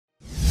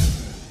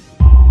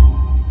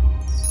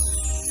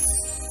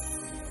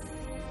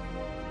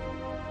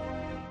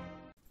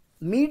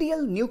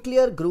medial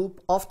nuclear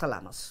group of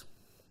thalamus.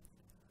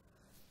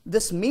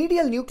 This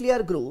medial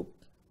nuclear group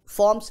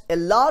forms a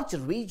large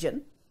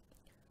region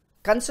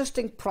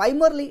consisting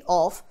primarily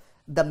of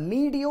the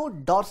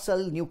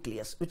mediodorsal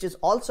nucleus, which is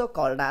also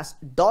called as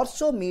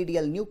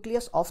dorsomedial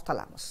nucleus of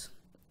thalamus.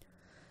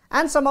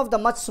 And some of the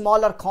much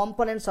smaller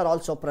components are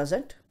also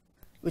present,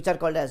 which are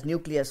called as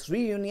nucleus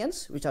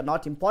reuniens, which are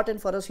not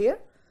important for us here.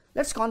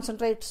 Let's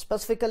concentrate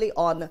specifically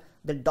on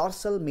the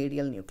dorsal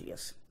medial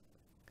nucleus.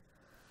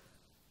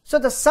 So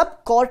the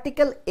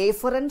subcortical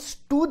afferents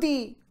to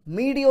the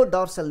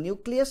mediodorsal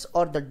nucleus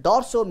or the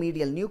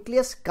dorsomedial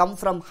nucleus come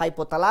from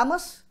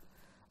hypothalamus,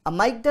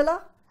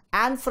 amygdala,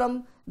 and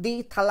from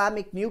the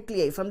thalamic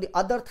nuclei, from the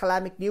other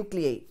thalamic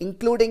nuclei,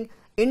 including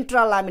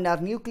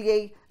intralaminar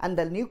nuclei and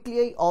the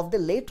nuclei of the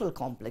lateral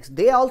complex.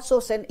 They also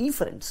send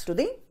efferents to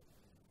the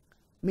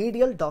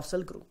medial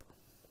dorsal group.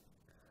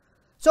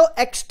 So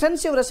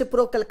extensive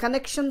reciprocal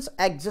connections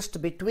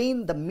exist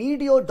between the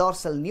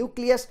mediodorsal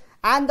nucleus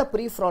and the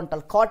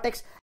prefrontal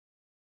cortex.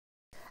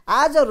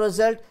 As a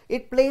result,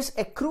 it plays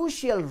a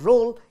crucial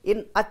role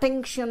in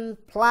attention,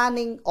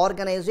 planning,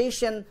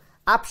 organization,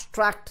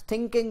 abstract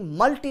thinking,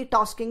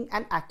 multitasking,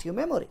 and active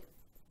memory.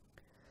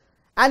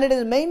 And it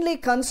is mainly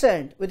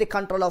concerned with the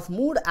control of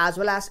mood as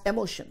well as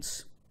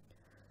emotions.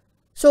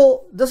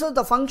 So this is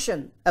the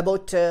function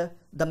about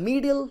the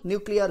medial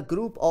nuclear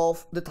group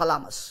of the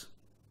thalamus.